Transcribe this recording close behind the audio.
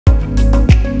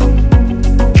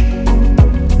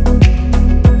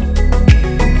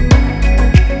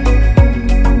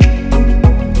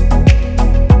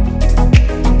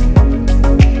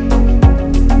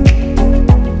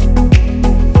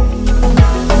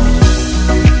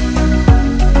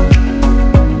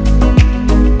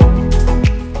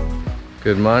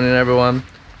Good morning, everyone.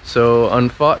 So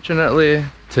unfortunately,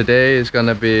 today is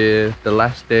gonna be the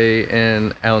last day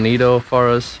in El Nido for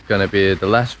us. Gonna be the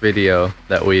last video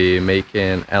that we make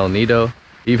in El Nido.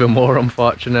 Even more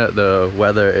unfortunate, the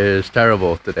weather is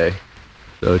terrible today.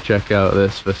 So check out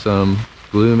this for some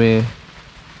gloomy,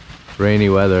 rainy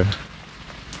weather.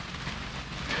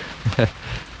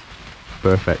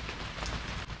 Perfect.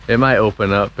 It might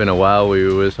open up in a while. We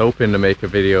was hoping to make a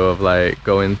video of like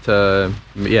going to,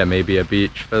 maybe a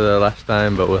beach for the last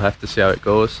time, but we'll have to see how it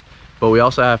goes. But we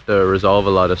also have to resolve a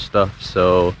lot of stuff.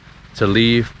 So to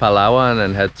leave Palawan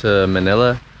and head to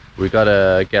Manila, we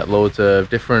gotta get loads of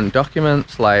different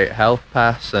documents like health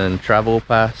pass and travel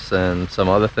pass and some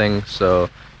other things. So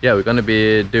yeah, we're gonna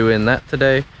be doing that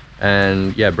today,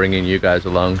 and yeah, bringing you guys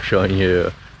along, showing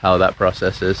you how that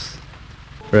process is.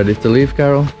 Ready to leave,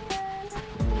 Carol?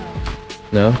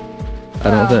 No? I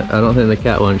don't think the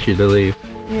cat wants you to leave.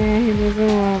 Yeah, he doesn't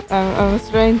want. I was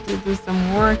trying to do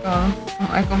some work on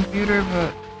my computer,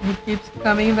 but he keeps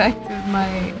coming back to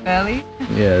my belly.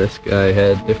 Yeah, this guy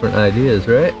had different ideas,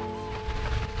 right?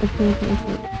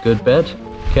 Good bed,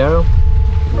 Carol?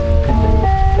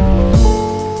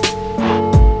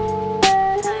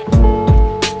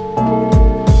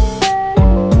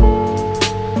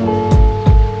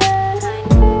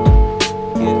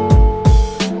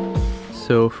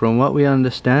 So from what we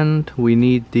understand, we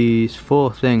need these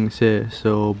 4 things here.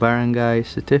 So barangay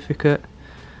certificate,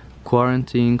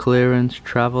 quarantine clearance,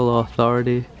 travel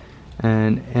authority,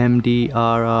 and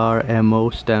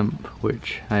MDRRMO stamp,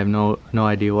 which I have no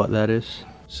idea what that is.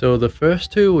 So the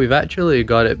first 2, we've actually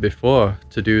got it before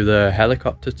to do the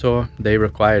helicopter tour. They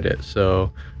required it.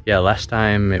 So yeah, last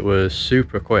time it was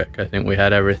super quick. I think we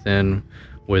had everything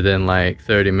within like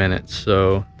 30 minutes.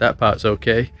 So that part's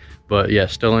okay. But yeah,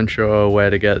 still unsure where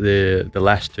to get the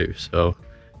last 2. So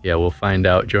yeah, we'll find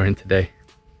out during today.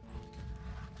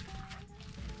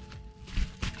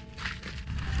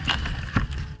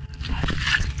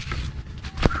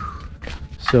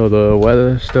 So the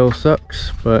weather still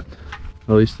sucks, but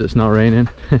at least it's not raining.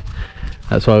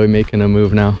 That's why we're making a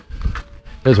move now.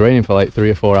 It was raining for like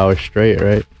 3 or 4 hours straight,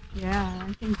 right? Yeah,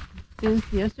 I think since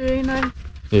yesterday night.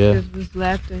 Yeah. It was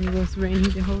left and it was raining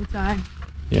the whole time.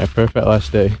 Yeah, perfect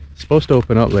last day. It's supposed to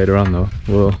open up later on though.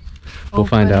 We'll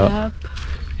find out.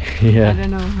 Yeah. I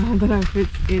don't know if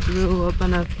it will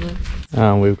open up.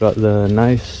 And we've got the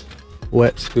nice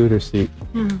wet scooter seat.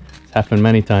 It's happened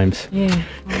many times. Yeah,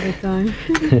 all the time.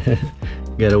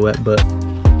 Get a wet butt.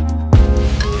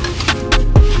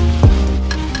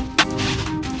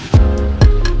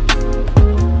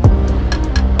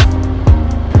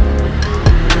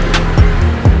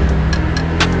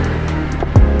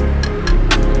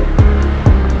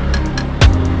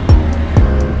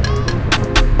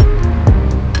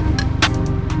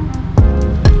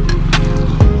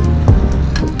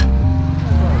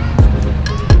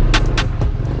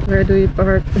 Where do you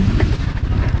park?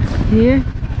 Here?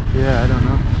 Yeah, I don't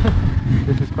know.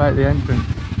 This is quite the entrance.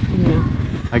 Yeah.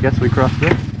 I guess we crossed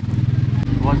this.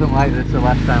 It wasn't like this the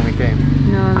last time we came.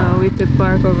 No, we could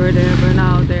park over there, but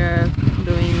now they're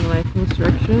doing like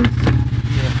construction.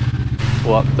 Yeah.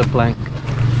 Walk the plank.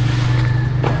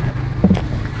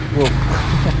 Whoa.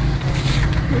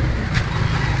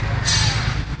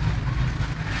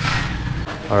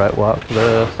 Alright, walk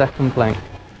the second plank.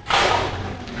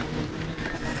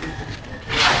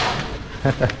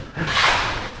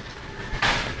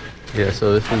 Yeah,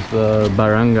 so this is the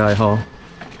barangay hall,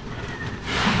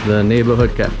 the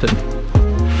neighborhood captain.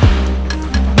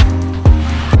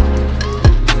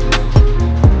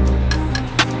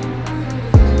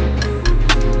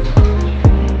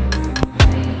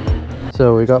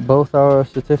 So we got both our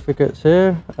certificates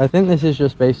here. I think this is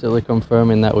just basically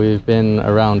confirming that we've been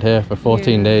around here for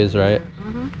 14 days, right?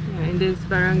 Yeah, in this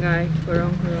barangay,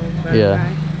 barangay.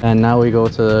 Yeah. And now we go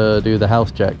to do the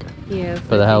health check. Yes.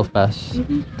 For the health pass.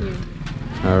 Yeah.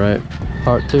 All right,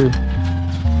 part 2.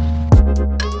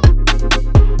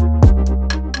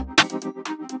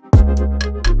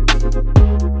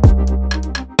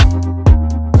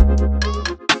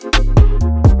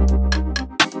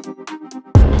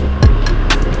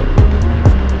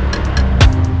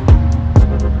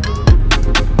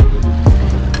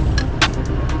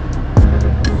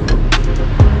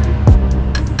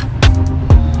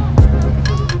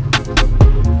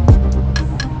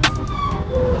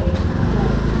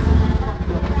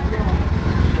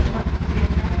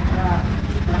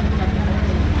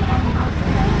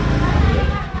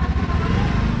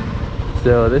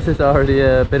 So this is already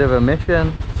a bit of a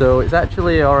mission. So it's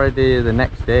actually already the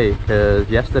next day, because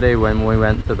yesterday when we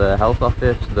went to the health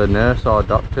office, the nurse or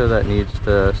doctor that needs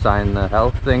to sign the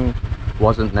health thing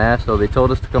wasn't there, so they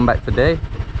told us to come back today.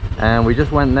 And we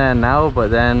just went there now,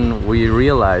 but then we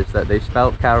realized that they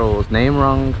spelt Carol's name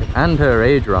wrong and her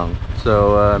age wrong.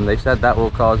 So they said that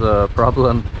will cause a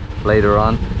problem later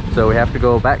on. So we have to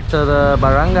go back to the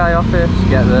barangay office,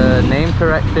 get the name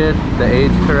corrected, the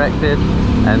age corrected,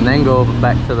 and then go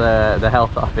back to the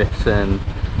health office and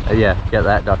yeah, get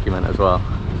that document as well.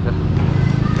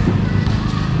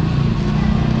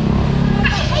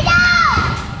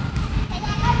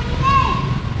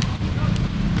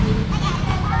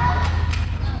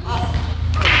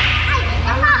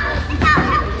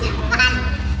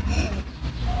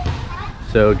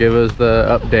 So give us the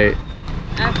update.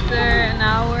 After an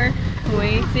hour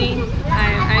waiting,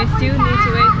 I still need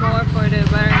to wait more for the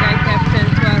barangay captain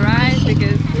to arrive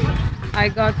because I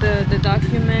got the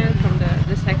document from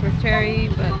the secretary,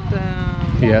 but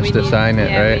he has to sign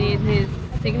it, right? We need his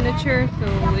signature, so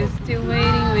we're still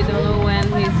waiting. We don't know when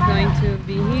he's going to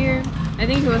be here. I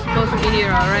think he was supposed to be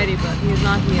here already, but he's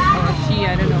not here, or she,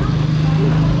 I don't know.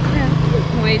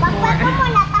 Yeah, wait more.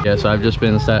 Yeah, so I've just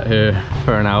been sat here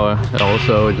for an hour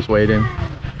also, just waiting,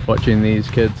 watching these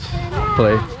kids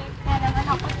play.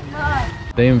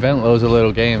 They invent loads of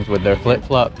little games with their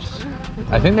flip-flops.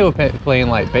 I think they were playing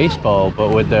like baseball,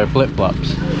 but with their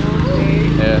flip-flops. Okay.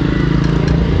 Yeah.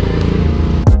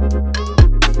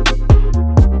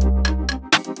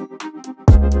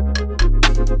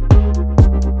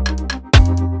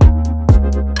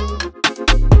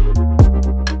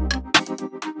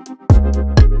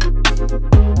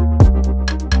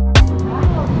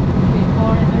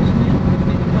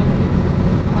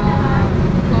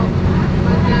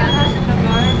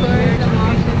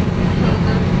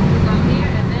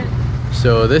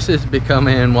 So this is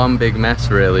becoming one big mess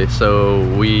really. So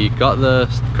we got the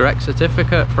correct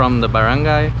certificate from the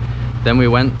barangay, then we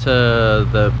went to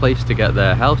the place to get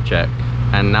their health check,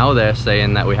 and now they're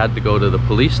saying that we had to go to the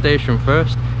police station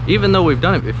first, even though we've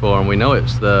done it before and we know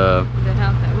it's the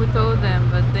health. We told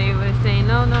them, but they were saying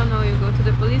no, you go to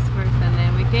the police first, and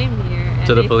then we came here and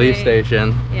to the police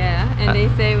station. Yeah, and they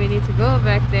say we need to go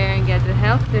back there and get the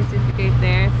health certificate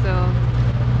there. So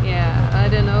yeah, I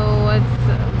don't know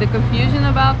what's the confusion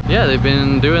about. Yeah, they've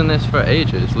been doing this for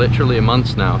ages, literally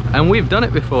months now. And we've done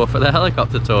it before for the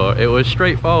helicopter tour. It was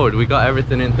straightforward. We got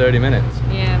everything in 30 minutes.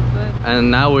 Yeah, but... And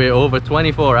now we're over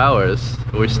 24 hours.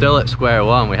 We're still at square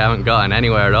one. We haven't gotten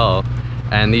anywhere at all.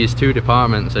 And these two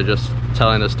departments are just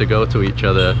telling us to go to each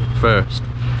other first.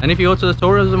 And if you go to the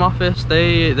tourism office,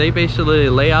 they basically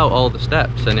lay out all the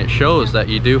steps, and it shows that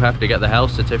you do have to get the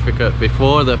health certificate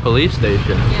before the police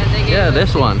station. Yeah,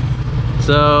 this one.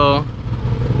 So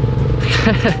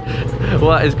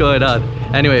what is going on?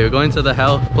 Anyway, we're going to the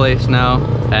health place now,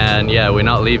 and yeah, we're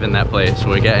not leaving that place.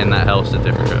 We're getting that health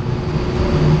certificate.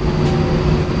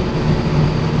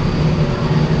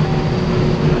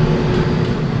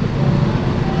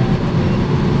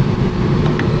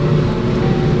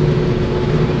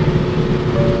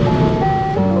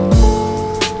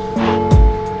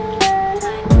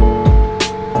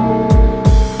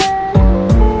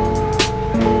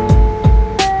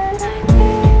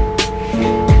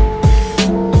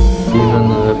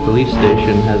 Police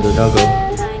station has a doggo.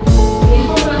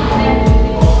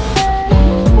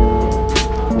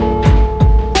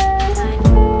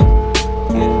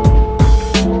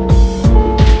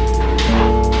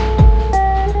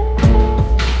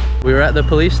 We were at the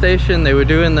police station. They were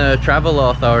doing the travel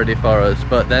authority for us,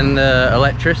 but then the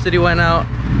electricity went out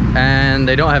and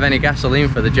they don't have any gasoline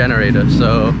for the generator,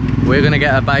 so we're gonna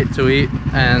get a bite to eat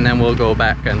and then we'll go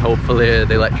back, and hopefully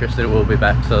the electricity will be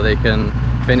back so they can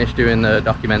finish doing the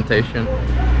documentation.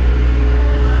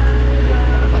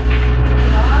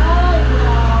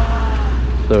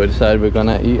 So we decided we're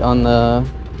gonna eat on the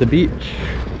beach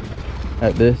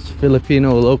at this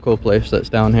Filipino local place that's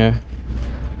down here.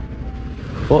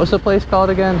 What was the place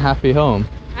called again? Happy Home?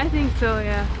 I think so,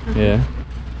 yeah. Yeah.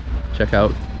 Check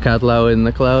out Kadlaw in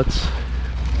the clouds.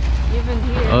 Even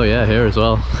here. Oh yeah, here as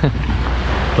well.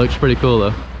 Looks pretty cool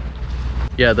though.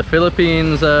 Yeah, the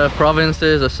Philippines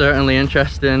provinces are certainly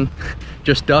interesting.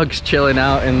 Just dogs chilling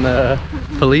out in the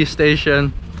police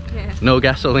station. Yeah. No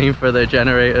gasoline for their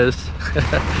generators.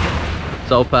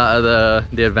 It's all part of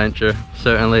the adventure.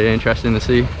 Certainly interesting to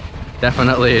see.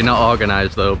 Definitely not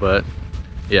organized though, but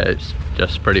yeah, it's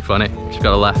just pretty funny. Just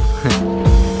gotta laugh.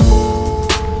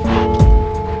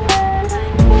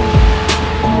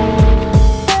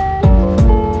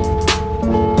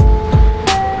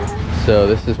 So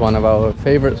this is one of our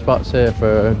favorite spots here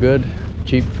for good,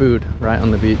 cheap food right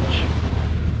on the beach.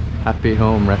 Happy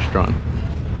Home restaurant.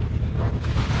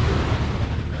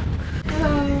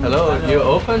 Hello, you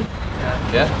open?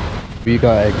 Yeah. We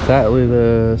got exactly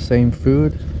the same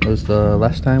food as the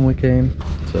last time we came.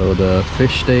 So the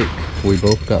fish steak, we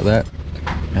both got that.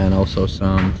 And also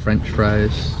some French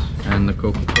fries and the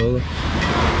Coca-Cola.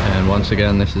 And once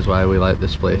again, this is why we like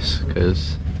this place,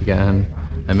 because you get an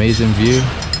amazing view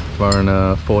for an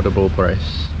affordable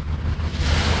price.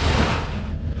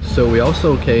 So we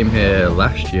also came here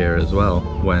last year as well,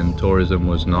 when tourism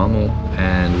was normal,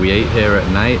 and we ate here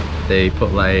at night. They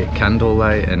put like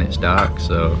candlelight and it's dark,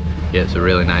 so yeah, it's a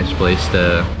really nice place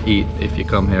to eat if you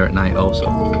come here at night also.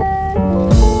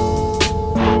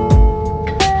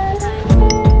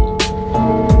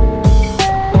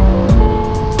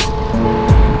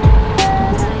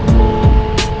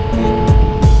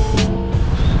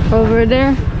 Over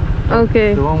there?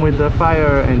 Okay. The one with the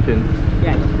fire engine?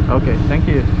 Yeah. Okay, thank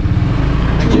you.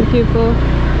 Thank you, Paul.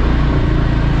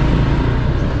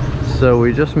 So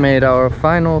we just made our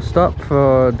final stop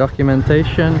for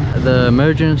documentation, the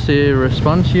emergency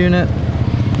response unit.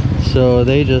 So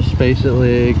they just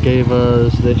basically gave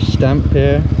us this stamp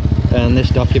here, and this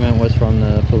document was from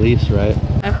the police, right?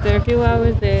 After a few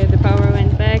hours, the power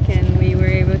went back and we were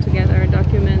able to get our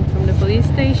document from the police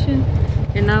station.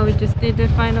 And now we just did the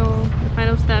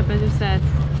final step, as you said.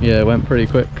 Yeah, it went pretty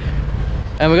quick.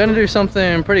 And we're gonna do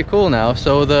something pretty cool now.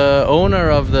 So the owner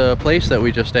of the place that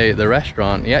we just ate, the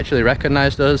restaurant, he actually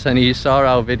recognized us and he saw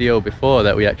our video before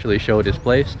that we actually showed his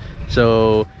place.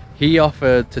 So he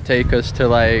offered to take us to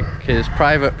like his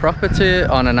private property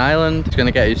on an island. He's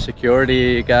gonna get his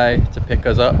security guy to pick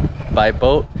us up by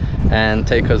boat and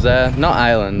take us there. Not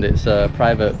island, it's a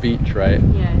private beach, right?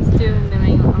 Yeah, it's still on the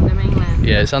mainland.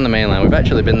 Yeah, it's on the mainland. We've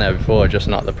actually been there before, just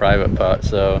not the private part.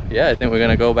 So yeah, I think we're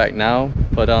gonna go back now,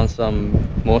 put on some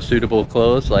more suitable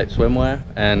clothes like swimwear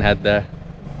and head there.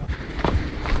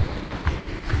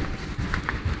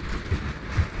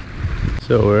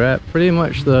 So we're at pretty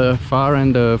much the far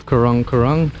end of Kurong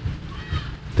Kurong.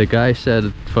 The guy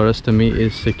said for us to meet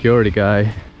his security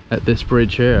guy at this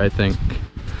bridge here, I think.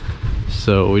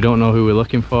 So we don't know who we're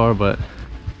looking for, but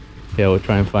yeah, we'll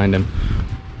try and find him.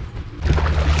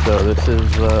 So this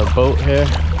is the boat here,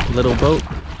 little boat.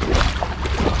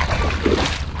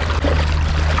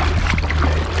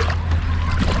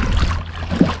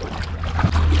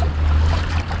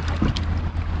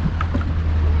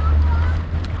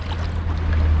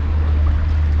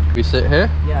 We sit here?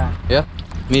 Yeah. Yeah?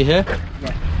 Me here?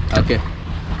 Yeah. Okay.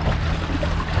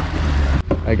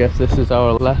 I guess this is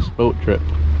our last boat trip.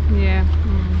 Yeah,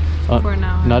 for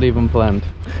now. Not even planned.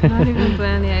 Not even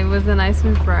planned, yeah, it was a nice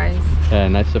surprise. Yeah,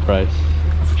 nice surprise.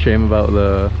 Shame about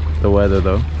the weather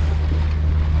though.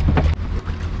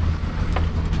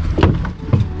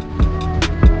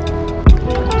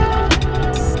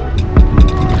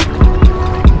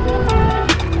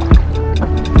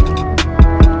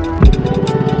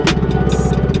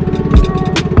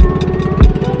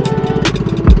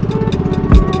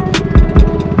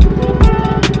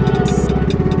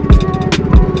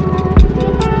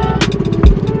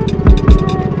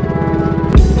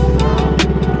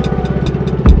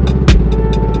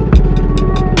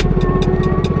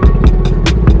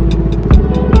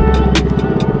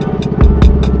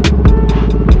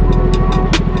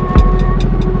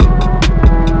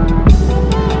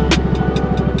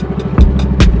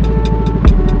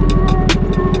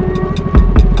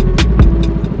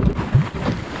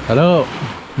 Hello.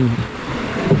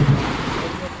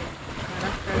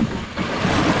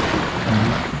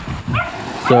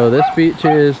 So this beach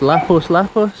is Lapus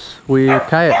Lapus. We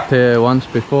kayaked here once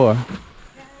before.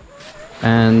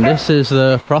 And this is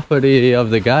the property of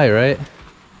the guy, right?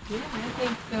 Yeah, I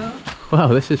think so. Wow,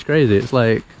 this is crazy. It's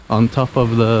like on top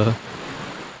of the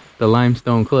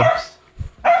limestone cliffs.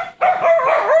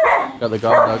 Got the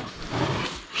guard dogs.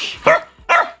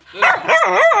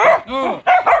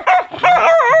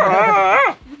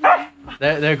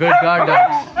 They're good guard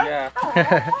dogs.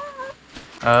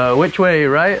 Yeah. Which way,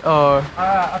 right or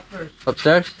Upstairs.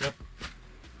 upstairs? Yep.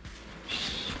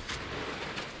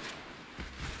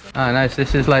 Ah, nice.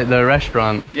 This is like the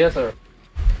restaurant. Yes, sir.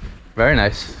 Very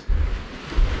nice.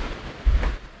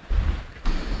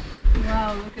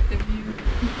 Wow, look at the view.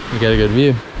 You get a good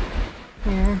view.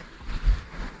 Yeah.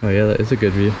 Oh yeah, that is a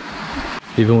good view.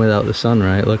 Even without the sun,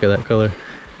 right? Look at that color.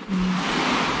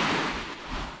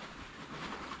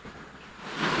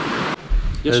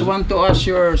 Just want to ask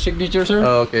your signature, sir.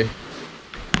 Oh, okay.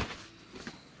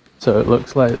 So it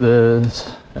looks like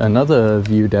there's another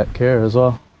view deck here as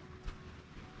well.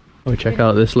 Oh, check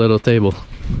out this little table.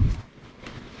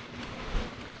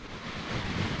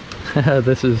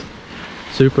 This is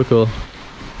super cool.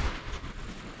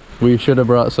 We should have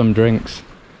brought some drinks.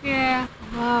 Yeah.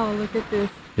 Wow, Wow, look at this.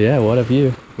 Yeah, what a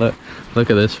view. Look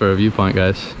at this for a viewpoint,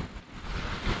 guys.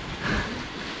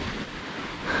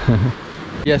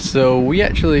 Yes, so we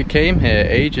actually came here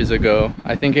ages ago.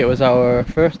 I think it was our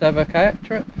first ever kayak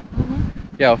trip.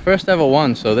 Yeah, our first ever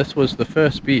one. So this was the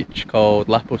first beach, called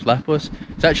Lapus Lapus.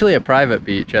 It's actually a private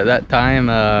beach. At that time,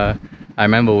 I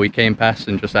remember we came past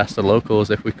and just asked the locals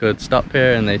if we could stop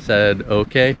here, and they said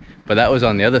okay. But that was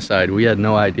on the other side. We had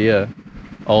no idea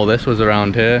all this was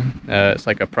around here. It's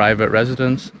like a private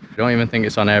residence. I don't even think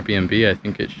it's on Airbnb. I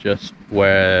think it's just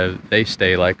where they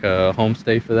stay, like a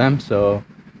homestay for them. So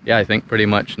yeah, I think pretty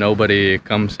much nobody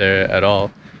comes here at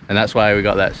all. And that's why we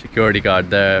got that security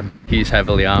guard there. He's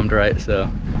heavily armed, right? So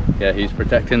yeah, he's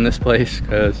protecting this place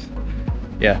because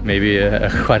yeah, maybe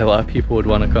quite a lot of people would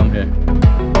want to come here.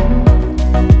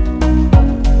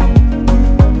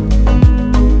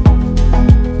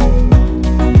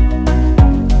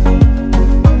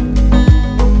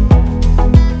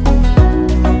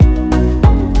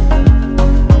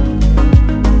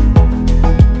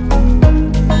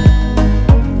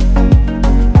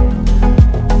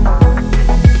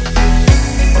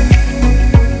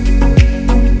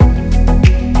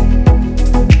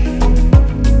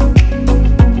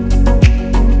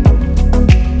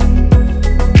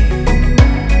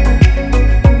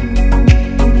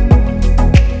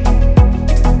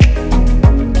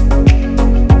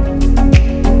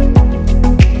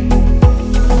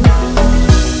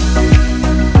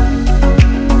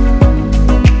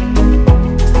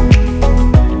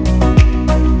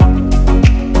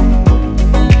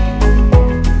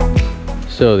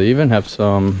 So they even have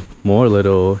some more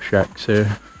little shacks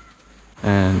here,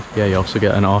 and yeah, you also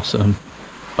get an awesome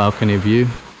balcony view.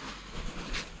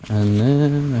 And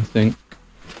then I think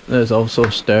there's also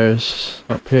stairs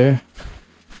up here.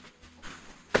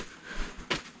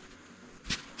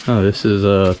 Oh, this is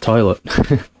a toilet.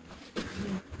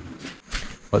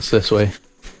 What's this way? I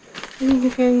think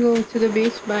you can go to the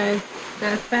beach by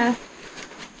that path.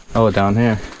 Oh, down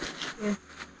here. Yeah.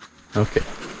 Okay.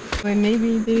 Well,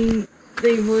 maybe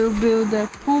they will build a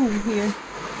pool here.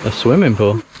 A swimming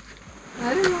pool?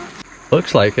 I don't know.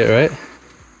 Looks like it, right?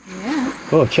 Yeah.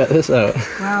 Oh, check this out.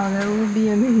 Wow, that would be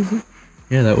amazing.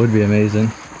 Yeah, that would be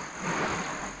amazing.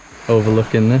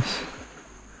 Overlooking this.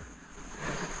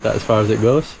 Is that as far as it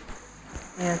goes?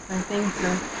 Yes, I think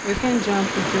so. You can jump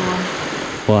if you want.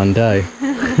 Well, and die.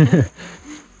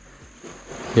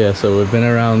 Yeah, so we've been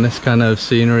around this kind of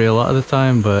scenery a lot of the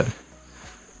time, but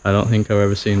I don't think I've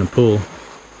ever seen a pool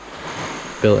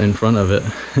built in front of it.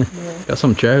 Yeah. Got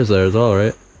some chairs there as well,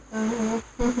 right?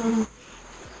 Uh-huh.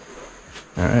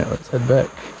 Alright, let's head back.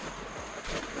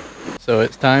 So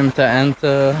it's time to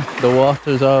enter the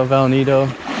waters of El Nido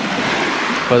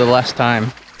for the last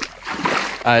time.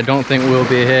 I don't think we'll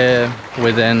be here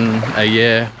within a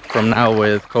year from now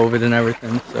with COVID and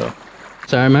everything. So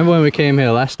I remember when we came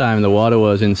here last time, the water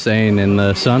was insane in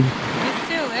the sun. It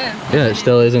still is. Yeah, it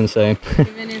still is insane.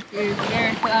 Even if it's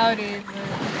very cloudy, but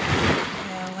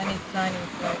when it's sunny,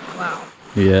 it's like, wow.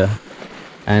 Yeah.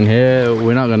 And here,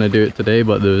 we're not going to do it today,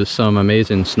 but there's some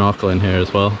amazing snorkeling here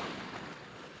as well.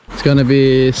 It's going to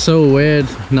be so weird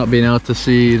not being able to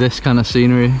see this kind of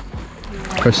scenery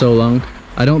for so long.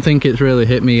 I don't think it's really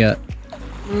hit me yet.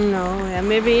 No, yeah,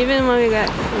 maybe even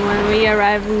when we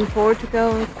arrive in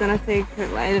Portugal, it's gonna take,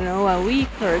 I don't know, a week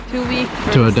or 2 weeks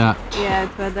To adapt. Yeah,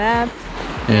 to adapt.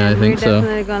 Yeah, and I think so. we're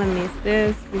definitely gonna miss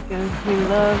this because we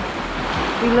love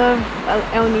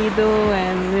El Nido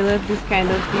and we love this kind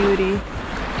of beauty.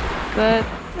 But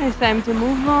it's time to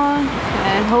move on,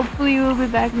 and hopefully we'll be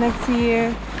back next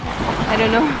year. I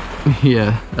don't know.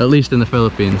 Yeah, at least in the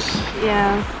Philippines.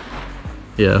 Yeah.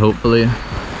 Yeah, hopefully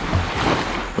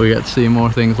we get to see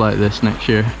more things like this next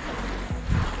year.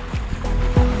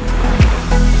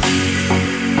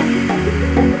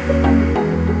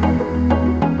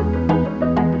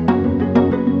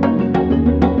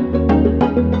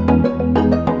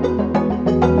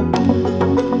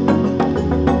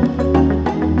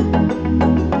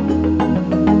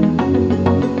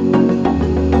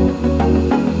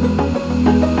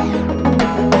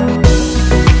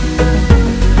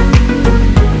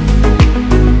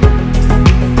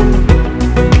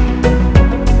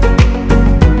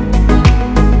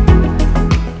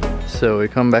 So we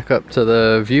come back up to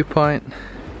the viewpoint.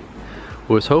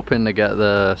 Was hoping to get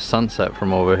the sunset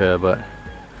from over here, but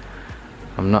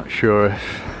I'm not sure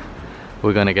if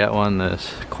we're gonna get one.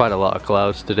 There's quite a lot of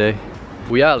clouds today.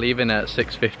 We are leaving at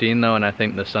 6:15 though, and I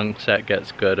think the sunset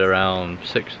gets good around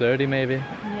 6:30 maybe.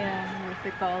 Yeah, with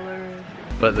the colors.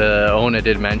 But the owner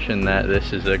did mention that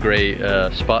this is a great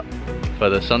spot for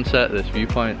the sunset, this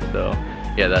viewpoint, so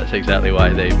yeah, that's exactly why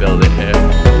they built it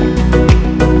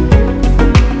here.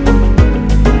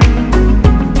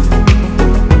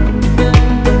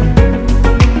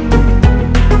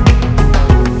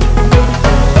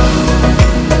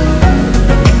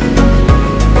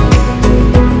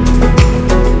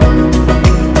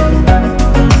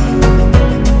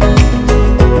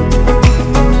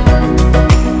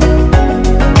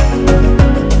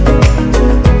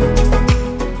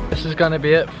 gonna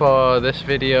be it for this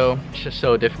video. It's just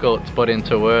so difficult to put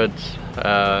into words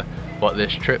what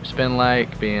this trip's been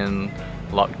like, being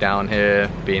locked down here,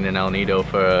 being in El Nido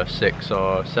for 6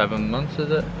 or 7 months, is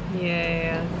it?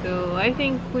 Yeah, so I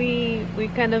think we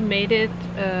kind of made it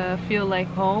feel like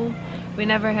home. We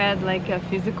never had like a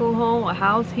physical home, a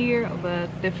house here, but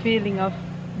the feeling of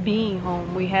being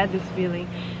home, we had this feeling.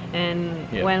 And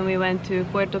when we went to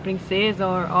Puerto Princesa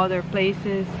or other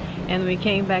places and we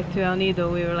came back to El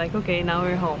Nido, we were like, okay, now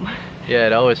we're home. Yeah,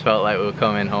 it always felt like we were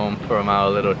coming home from our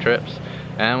little trips.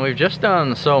 And we've just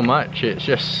done so much. It's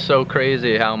just so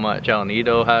crazy how much El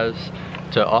Nido has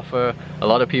to offer. A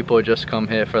lot of people just come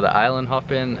here for the island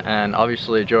hopping, and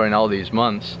obviously during all these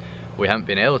months we haven't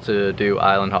been able to do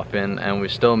island hopping, and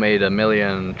we've still made a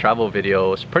million travel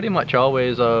videos, pretty much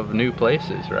always of new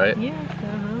places, right? Yes,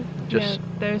 Just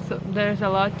there's a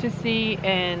lot to see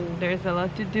and there's a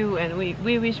lot to do, and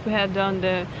we wish we had done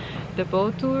the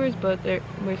boat tours, but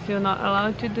we're still not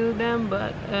allowed to do them.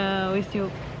 But we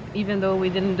still, even though we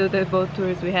didn't do the boat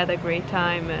tours, we had a great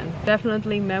time and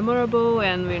definitely memorable,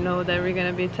 and we know that we're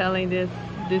gonna be telling these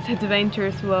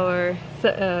adventures to our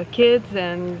kids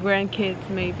and grandkids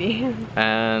maybe.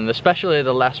 And especially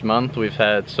the last month, we've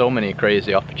had so many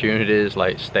crazy opportunities,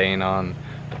 like staying on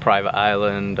the private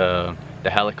island, the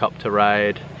helicopter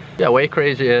ride. Yeah, way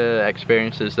crazier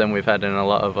experiences than we've had in a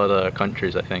lot of other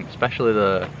countries, I think, especially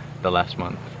the last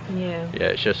month. Yeah,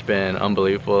 it's just been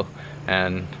unbelievable,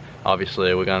 and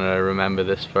obviously we're gonna remember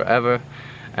this forever.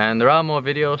 And there are more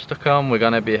videos to come. We're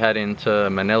gonna be heading to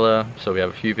Manila, so we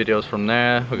have a few videos from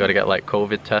there. We gotta get like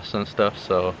COVID tests and stuff,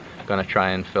 so gonna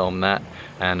try and film that.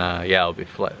 And yeah, I'll be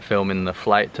filming the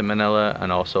flight to Manila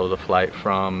and also the flight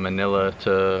from Manila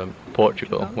to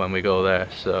Portugal when we go there.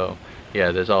 So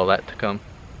yeah, there's all that to come.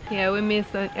 Yeah, we miss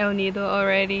El Nido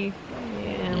already,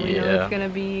 and we know it's gonna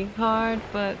be hard,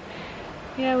 but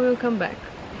yeah, we'll come back.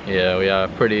 Yeah, we are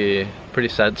pretty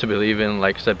sad to be leaving.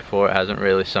 Like I said before, it hasn't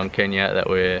really sunk in yet that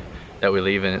we're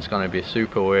leaving. It's gonna be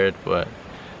super weird, but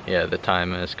yeah, the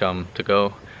time has come to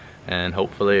go, and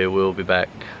hopefully we'll be back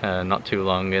not too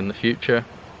long in the future.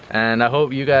 And I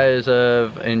hope you guys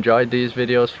have enjoyed these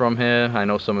videos from here. I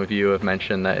know some of you have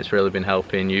mentioned that it's really been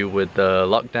helping you with the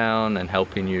lockdown and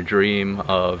helping you dream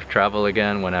of travel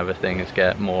again whenever things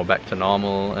get more back to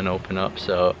normal and open up.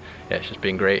 So yeah, it's just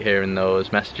been great hearing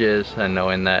those messages and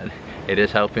knowing that it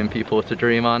is helping people to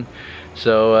dream on.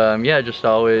 So yeah, just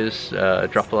always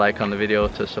drop a like on the video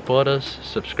to support us,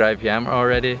 subscribe if you haven't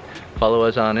already, follow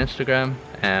us on Instagram,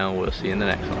 and we'll see you in the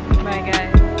next one. Bye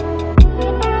guys.